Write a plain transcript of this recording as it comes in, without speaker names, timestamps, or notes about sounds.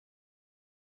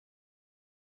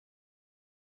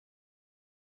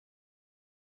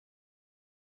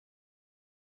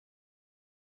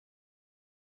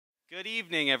Good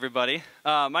evening, everybody.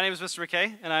 My name is Mr.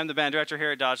 McKay, and I'm the band director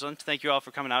here at Dodgeland. Thank you all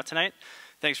for coming out tonight.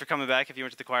 Thanks for coming back if you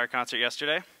went to the choir concert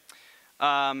yesterday.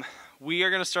 We are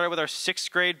going to start with our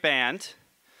 6th grade band.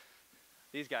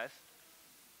 These guys.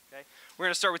 Okay. We're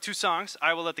going to start with 2 songs.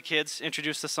 I will let the kids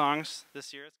introduce the songs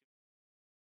this year.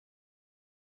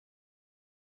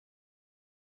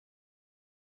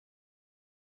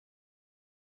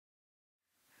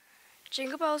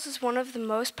 Jingle Bells is one of the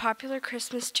most popular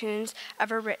Christmas tunes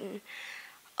ever written.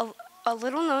 A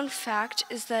little known fact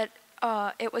is that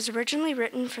it was originally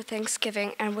written for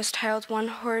Thanksgiving and was titled One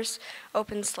Horse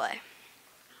Open Sleigh.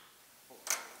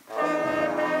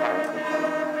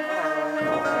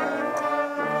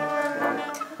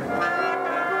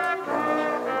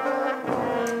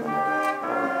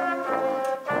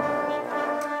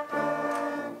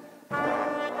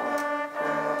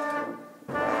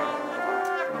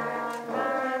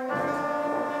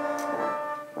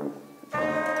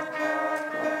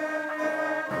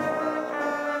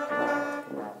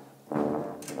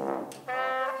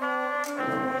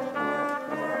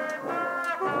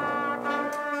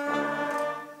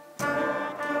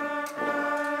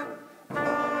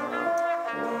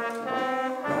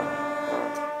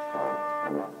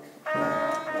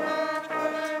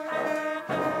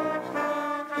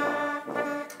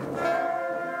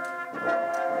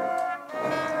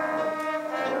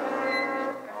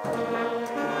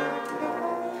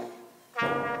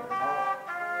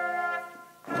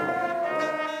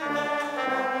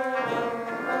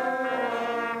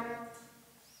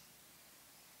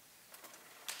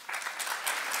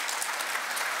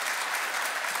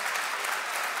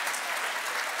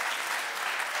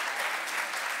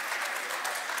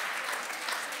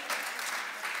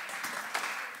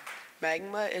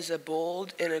 Magma is a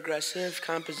bold and aggressive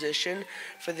composition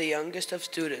for the youngest of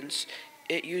students.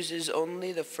 It uses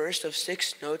only the first of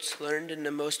 6 notes learned in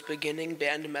the most beginning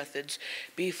band methods,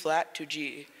 B flat to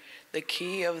G. The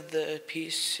key of the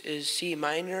piece is C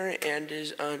minor and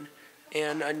is an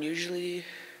unusually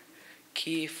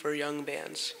key for young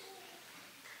bands.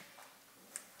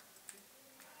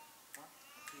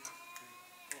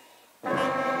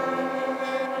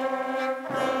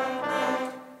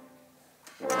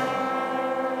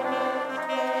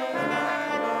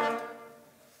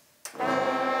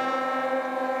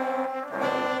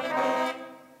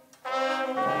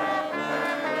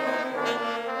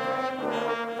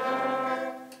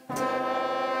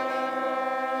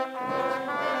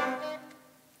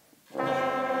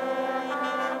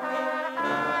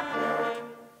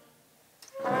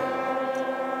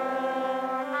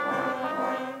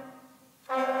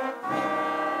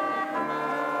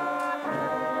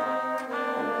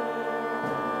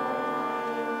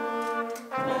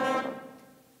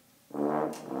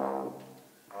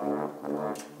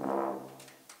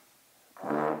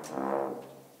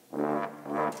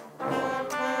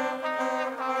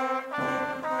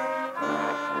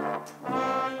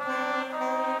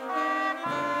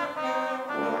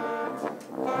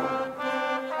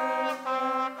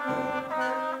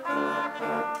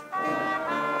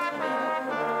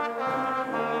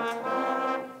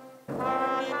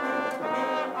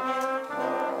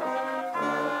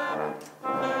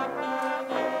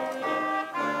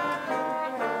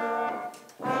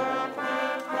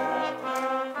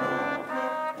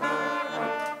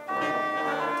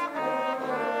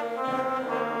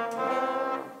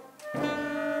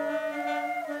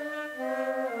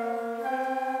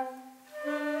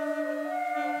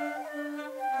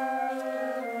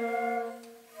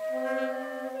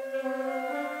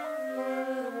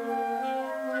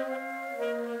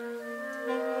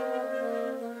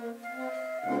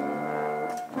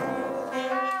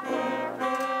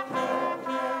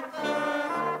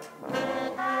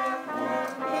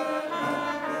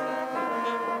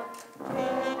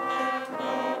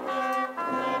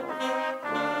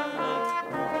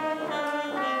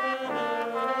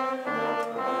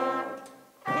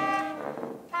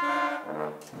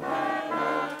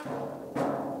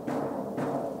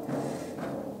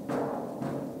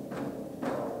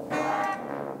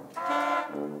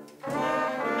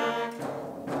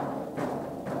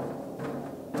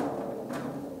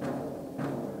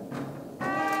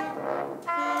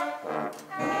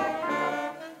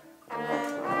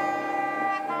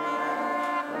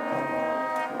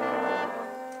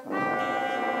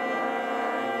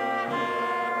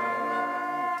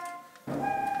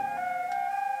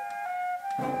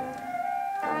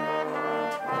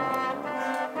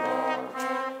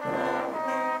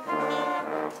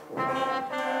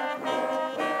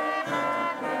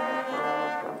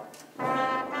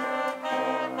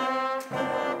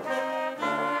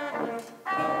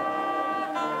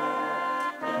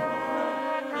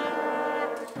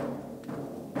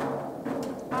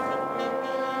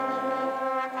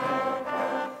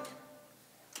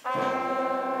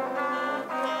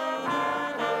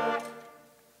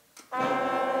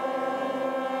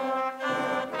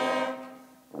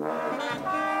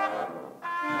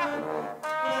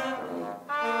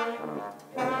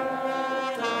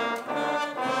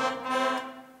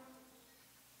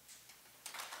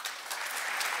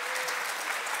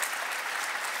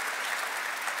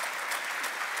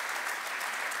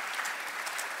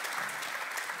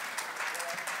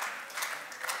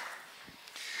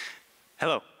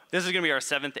 this is going to be our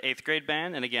 7th, 8th grade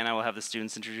band, and again, I will have the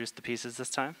students introduce the pieces this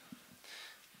time.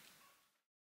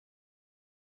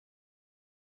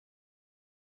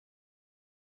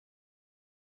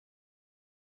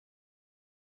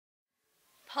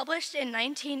 Published in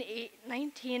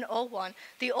 1901,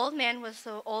 The Old Man was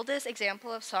the oldest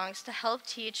example of songs to help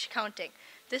teach counting.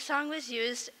 This song was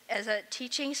used as a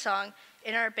teaching song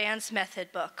in our band's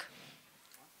method book.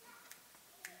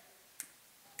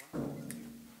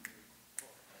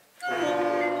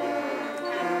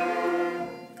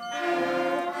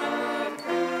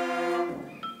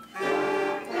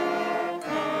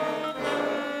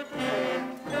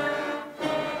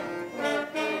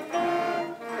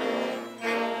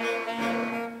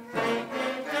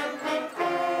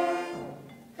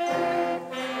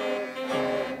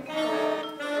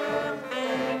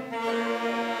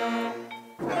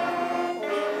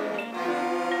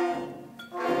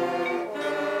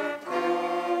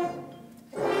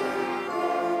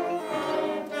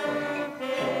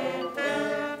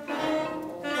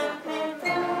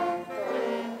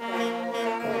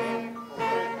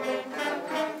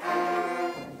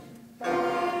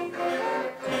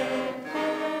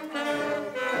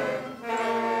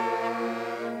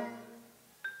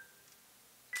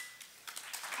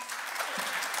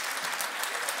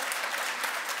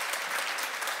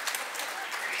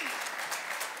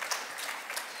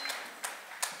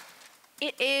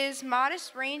 Its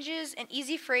modest ranges and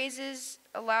easy phrases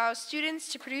allow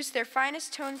students to produce their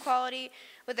finest tone quality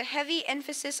with a heavy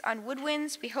emphasis on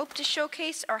woodwinds. We hope to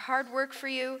showcase our hard work for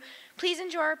you. Please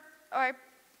enjoy our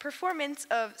performance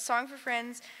of Song for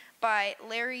Friends by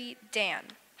Larry Dan.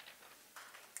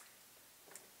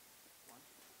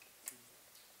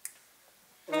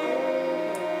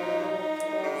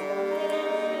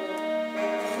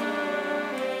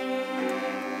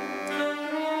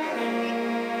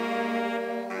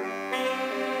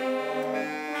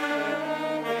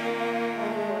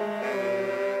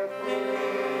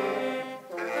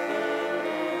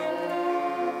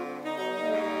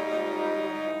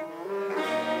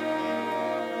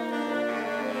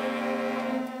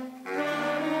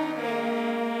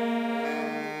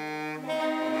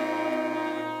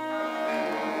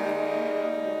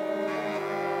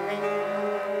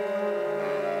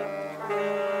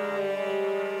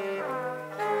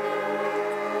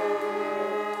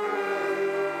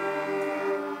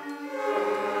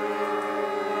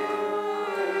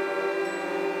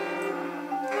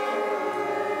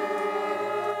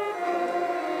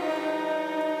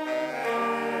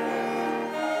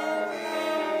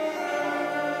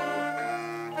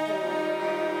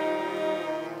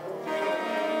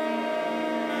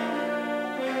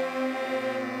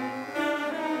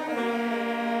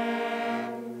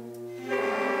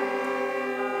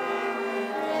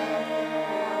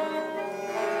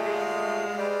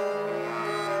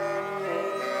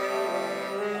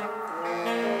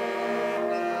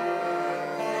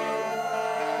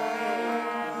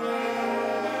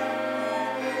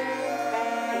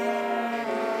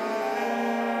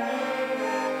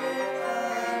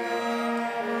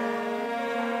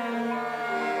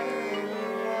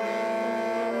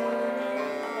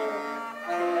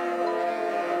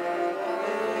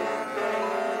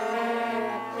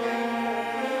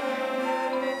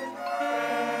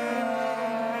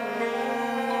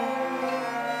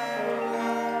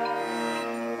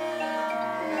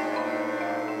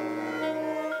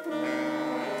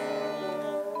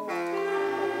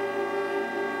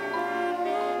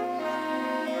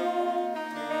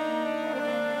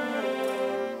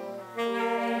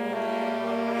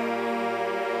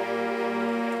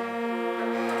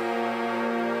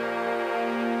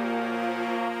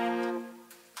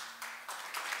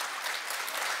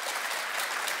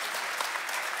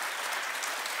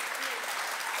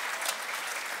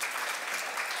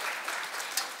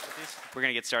 We're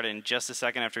going to get started in just a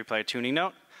second after we play a tuning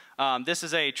note. This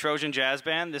is a Trojan Jazz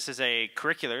Band. This is a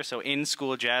curricular, so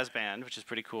in-school jazz band, which is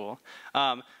pretty cool.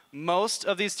 Most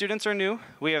of these students are new.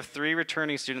 We have 3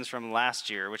 returning students from last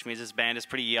year, which means this band is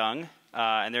pretty young,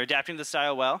 and they're adapting to the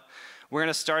style well. We're going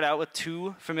to start out with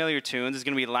 2 familiar tunes. It's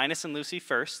going to be Linus and Lucy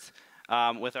first,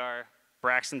 with our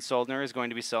Braxton Soldner is going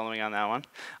to be soloing on that one.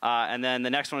 And then the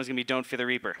next one is going to be Don't Fear the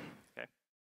Reaper. Okay.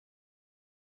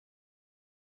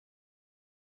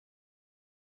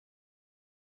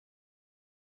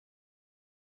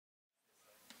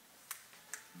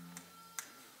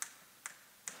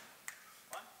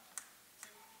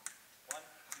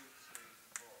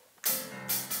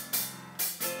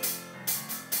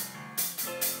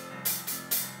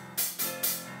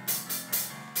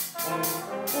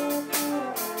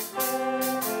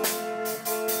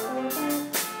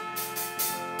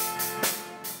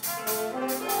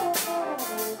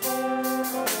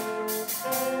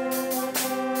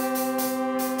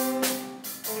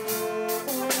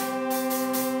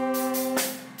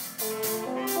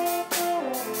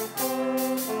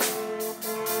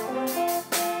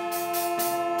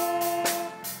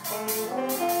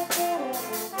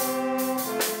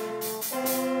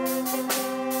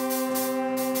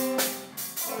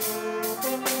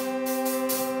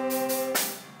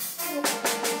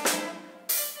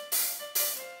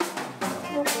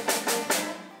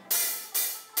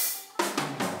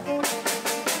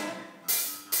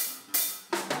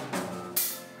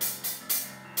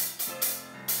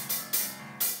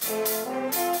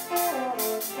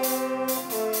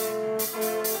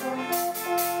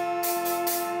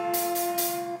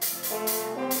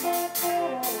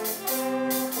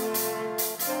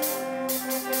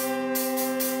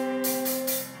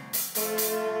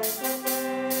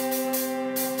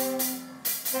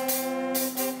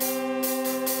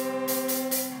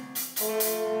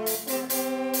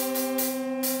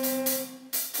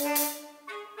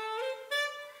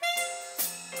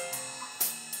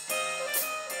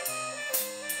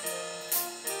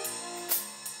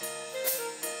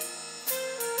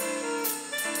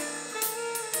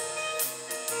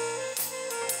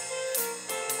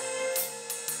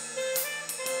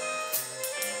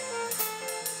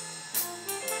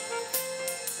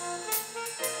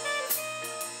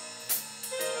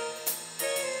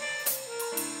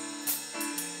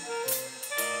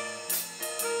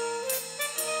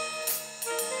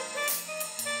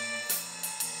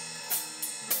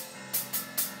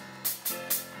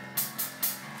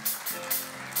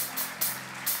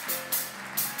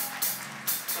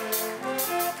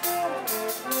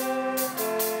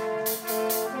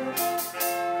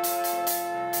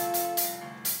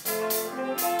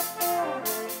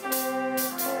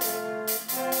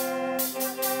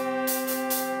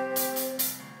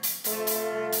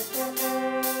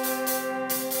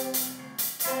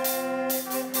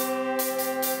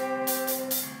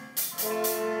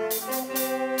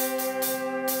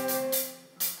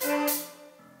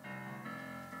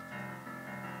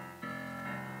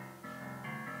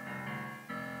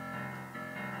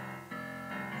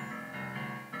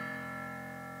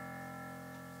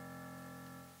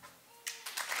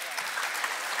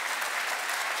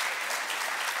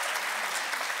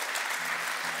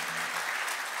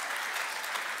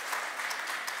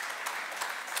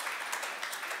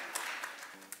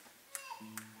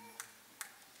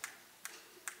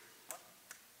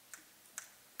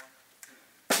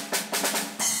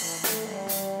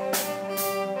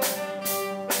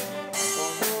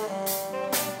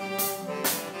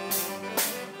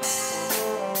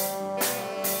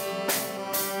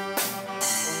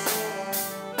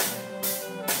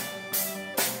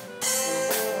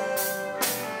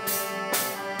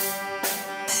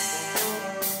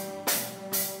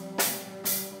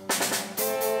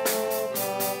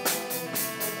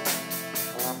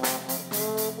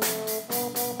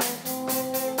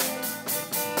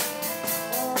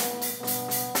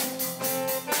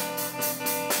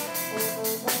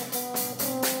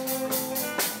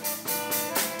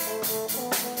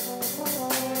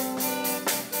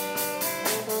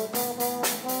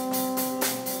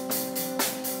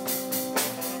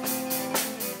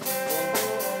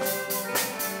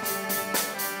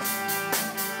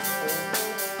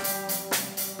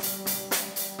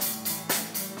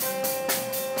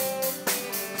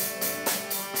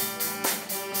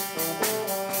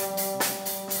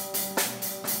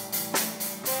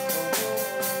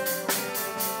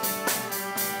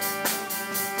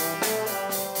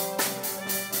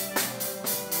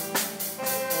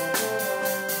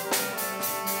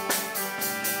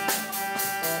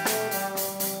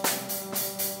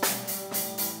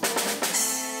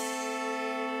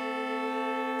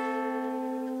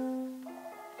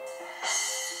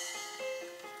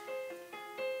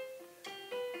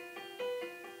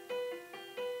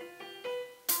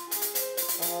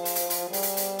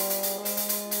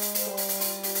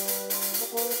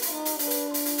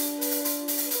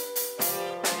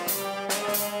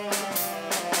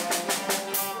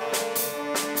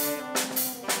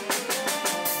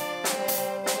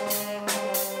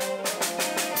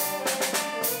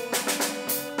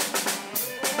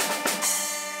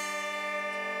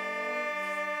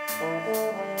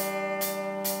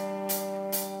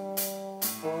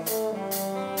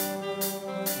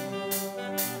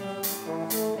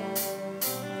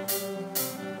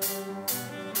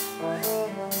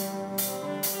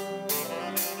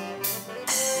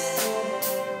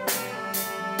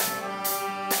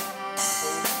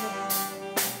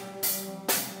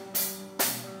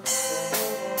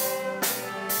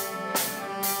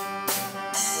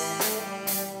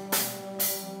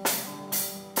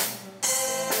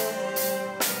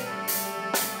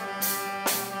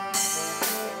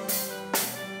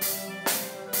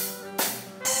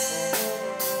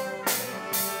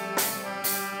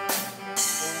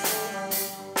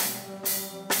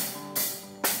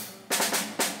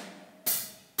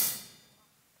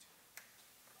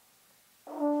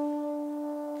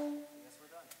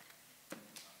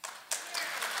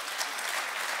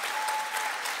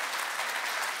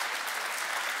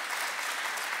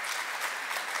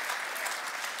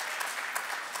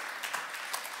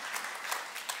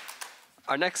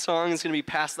 Our next song is going to be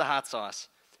Pass the Hot Sauce.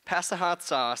 Pass the Hot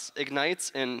Sauce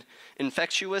ignites an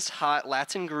infectious hot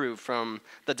Latin groove from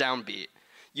the downbeat,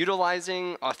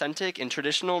 utilizing authentic and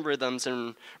traditional rhythms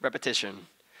and repetition.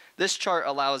 This chart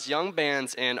allows young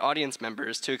bands and audience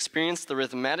members to experience the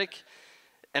rhythmic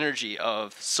energy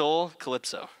of soul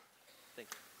calypso. Thank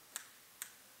you.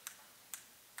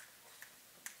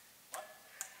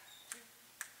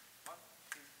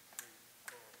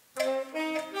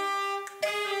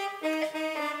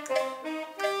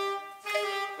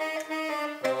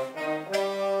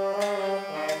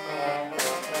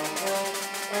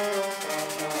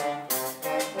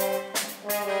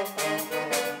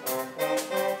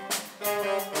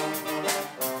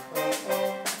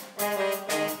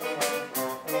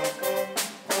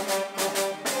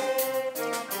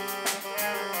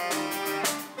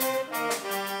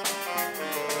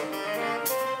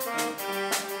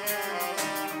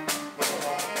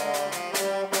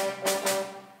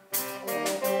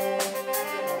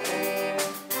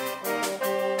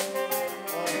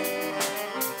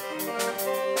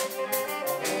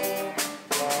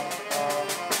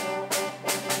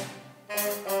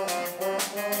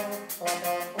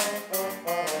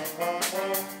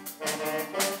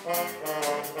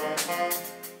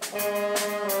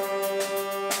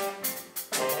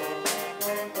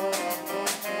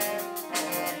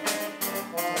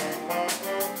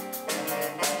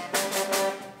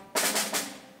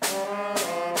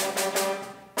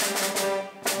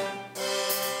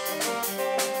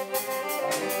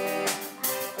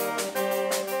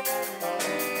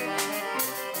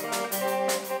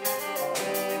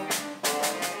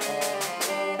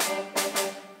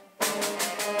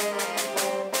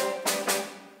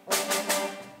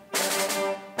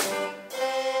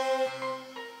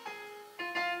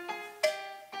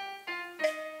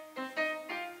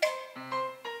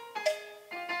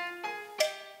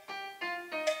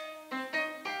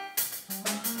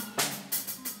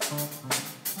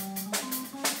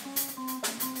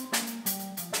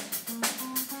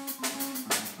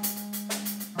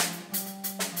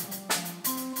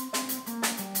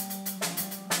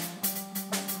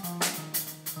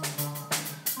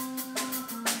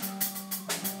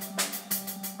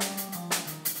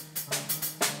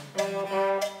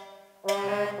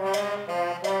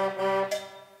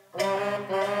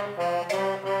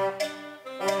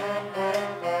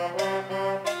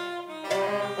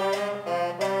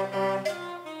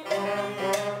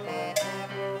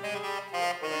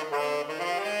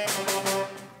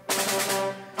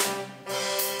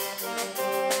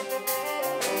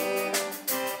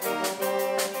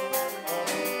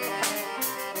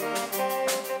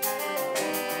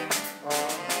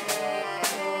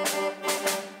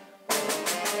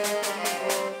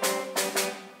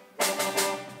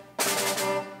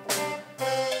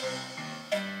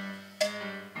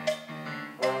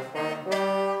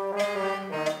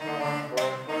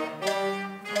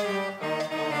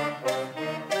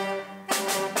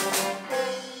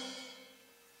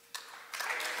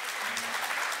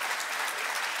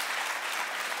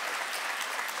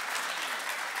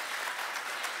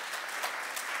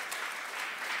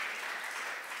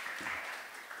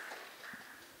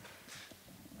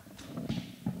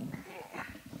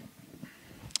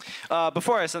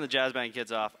 Before I send the jazz band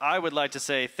kids off, I would like to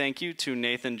say thank you to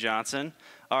Nathan Johnson,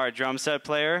 our drum set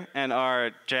player and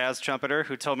our jazz trumpeter,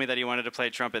 who told me that he wanted to play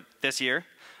trumpet this year.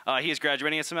 He is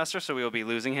graduating a semester, so we will be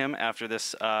losing him after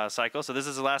this cycle. So this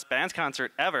is the last band's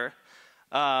concert ever.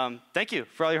 Thank you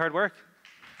for all your hard work.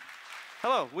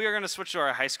 Hello, we are going to switch to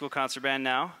our high school concert band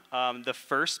now. The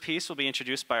first piece will be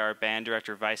introduced by our band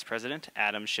director, vice president,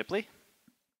 Adam Shipley.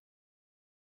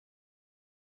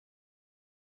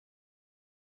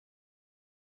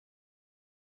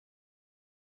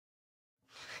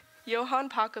 Johann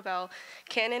Pachelbel,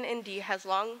 Canon in D, has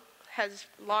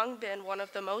long been one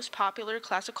of the most popular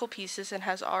classical pieces and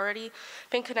has already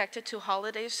been connected to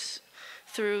holidays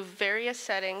through various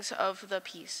settings of the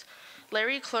piece.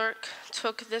 Larry Clark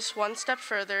took this one step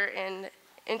further and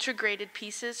integrated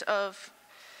pieces of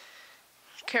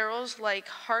carols like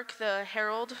Hark the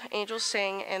Herald Angels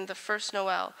Sing and The First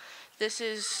Noel. This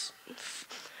is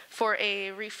for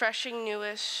a refreshing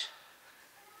newish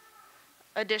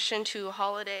addition to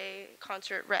holiday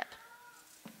concert rep.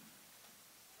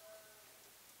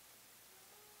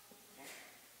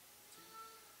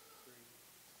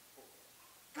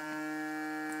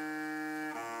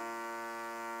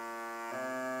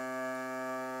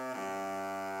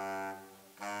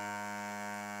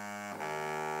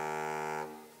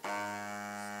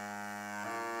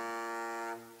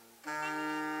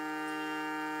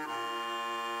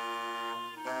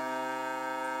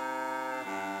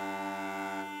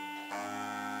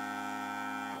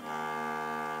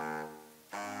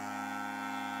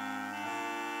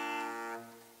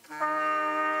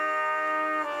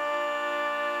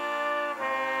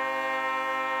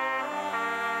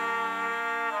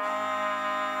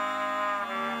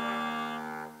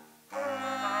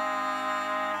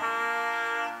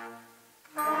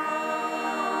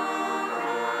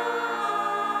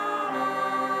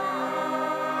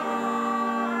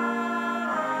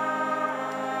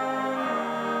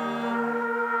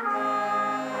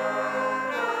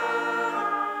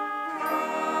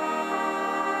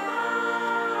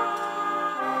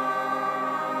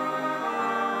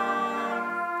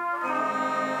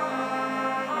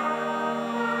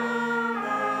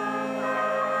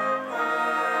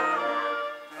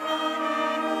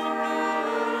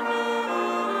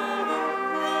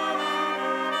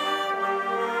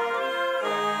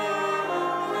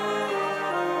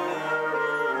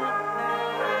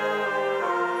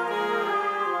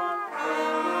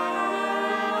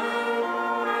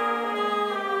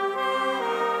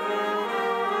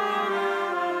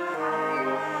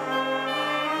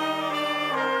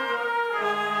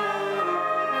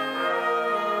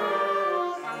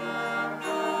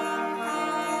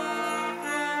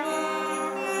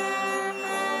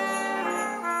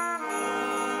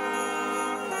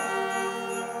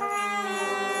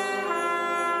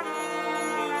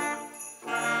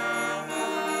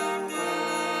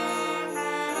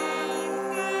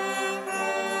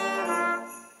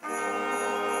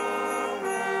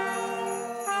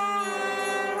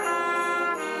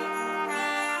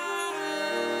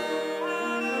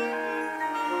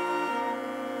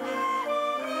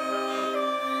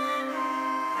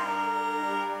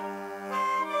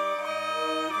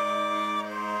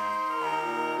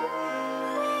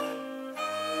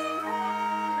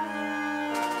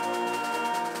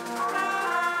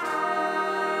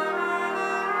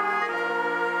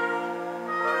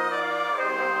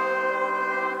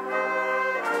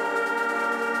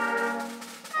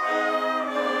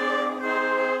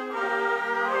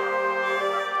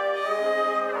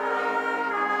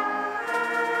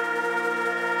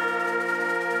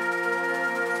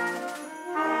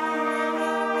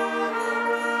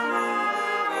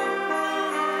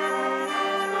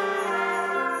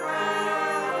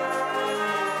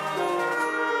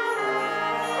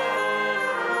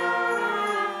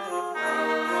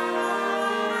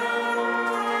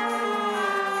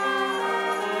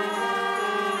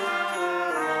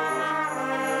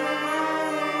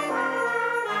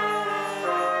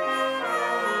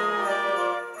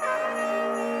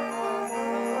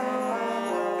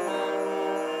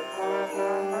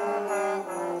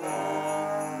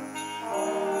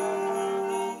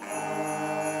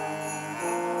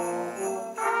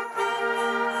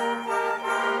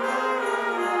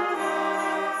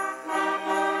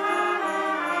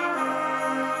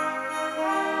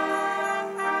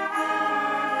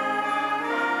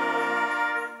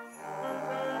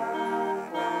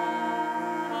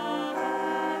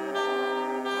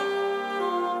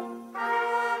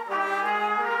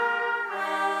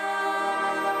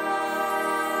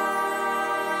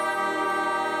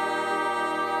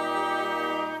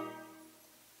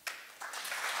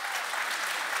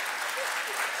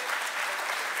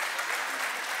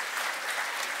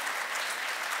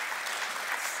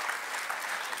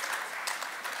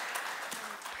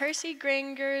 Percy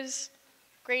Granger's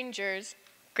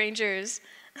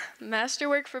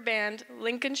masterwork for band,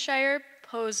 Lincolnshire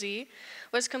Posy,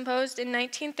 was composed in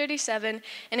 1937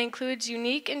 and includes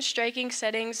unique and striking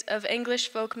settings of English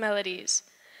folk melodies.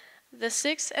 The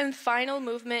sixth and final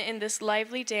movement in this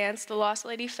lively dance the Lost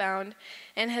Lady found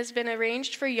and has been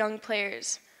arranged for young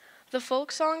players. The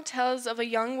folk song tells of a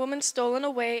young woman stolen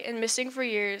away and missing for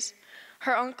years.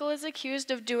 Her uncle is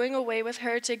accused of doing away with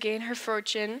her to gain her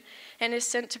fortune and is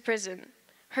sent to prison.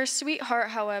 Her sweetheart,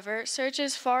 however,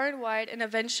 searches far and wide and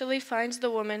eventually finds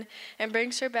the woman and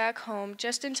brings her back home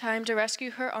just in time to rescue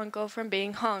her uncle from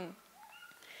being hung.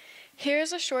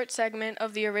 Here's a short segment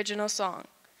of the original song.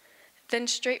 Then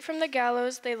straight from the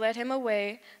gallows they led him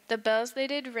away, the bells they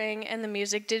did ring and the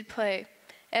music did play.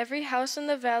 Every house in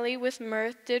the valley with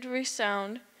mirth did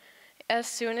resound, as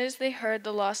soon as they heard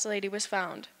the lost lady was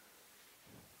found.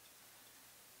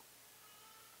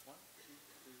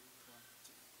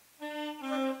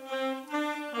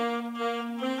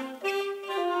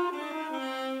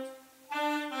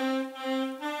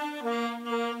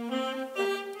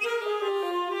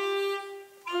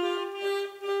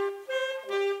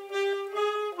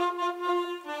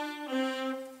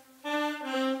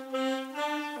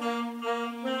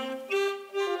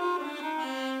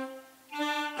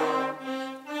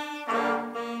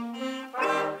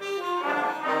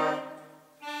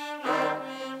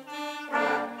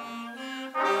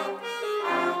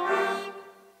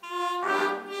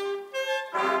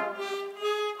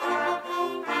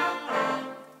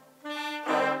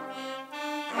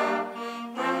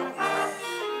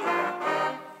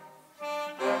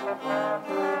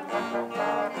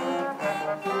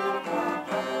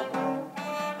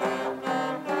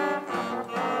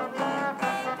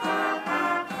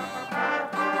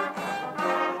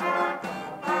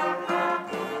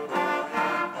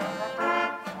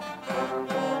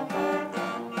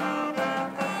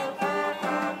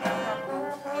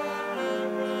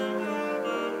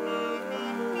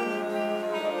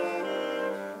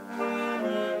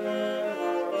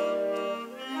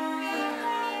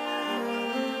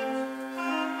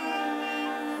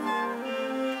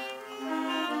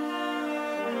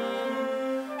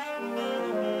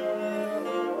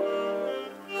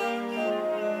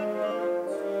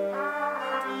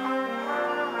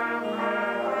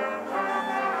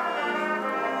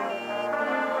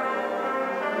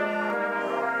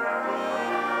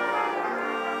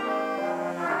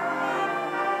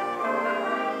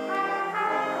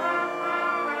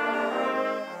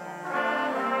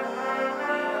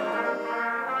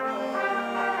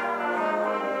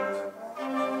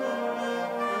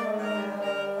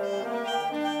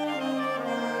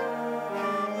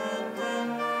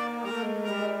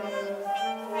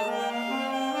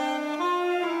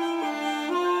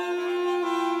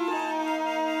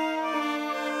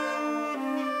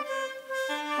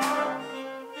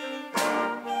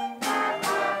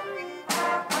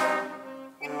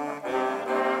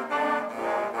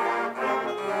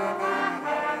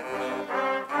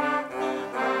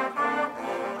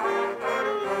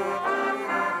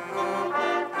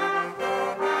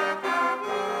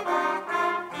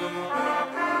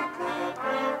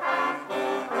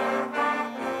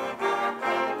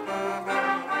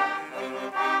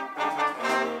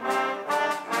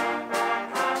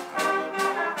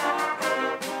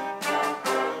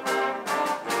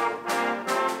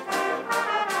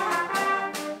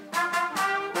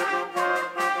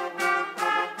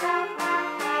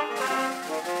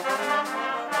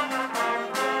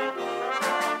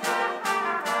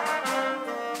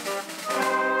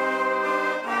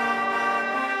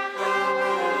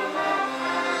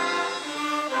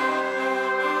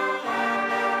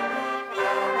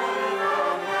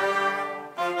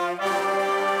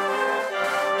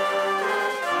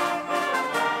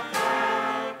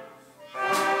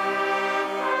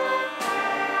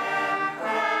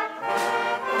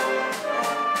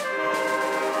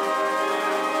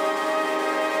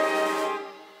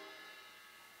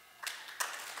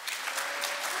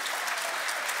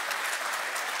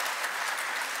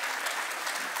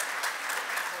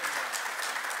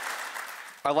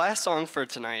 Our last song for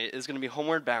tonight is going to be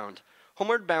Homeward Bound.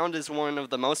 Homeward Bound is one of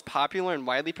the most popular and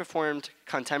widely performed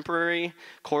contemporary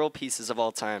choral pieces of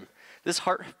all time. This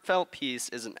heartfelt piece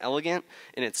is elegant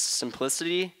in its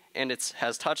simplicity, and it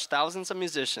has touched thousands of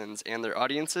musicians and their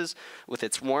audiences with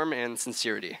its warmth and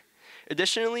sincerity.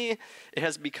 Additionally, it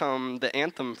has become the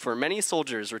anthem for many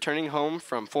soldiers returning home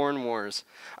from foreign wars.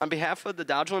 On behalf of the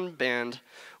Dodgeland Band,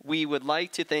 we would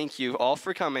like to thank you all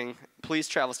for coming. Please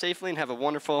travel safely and have a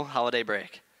wonderful holiday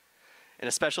break. And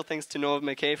a special thanks to Noah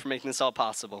McKay for making this all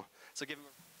possible. So give him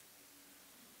a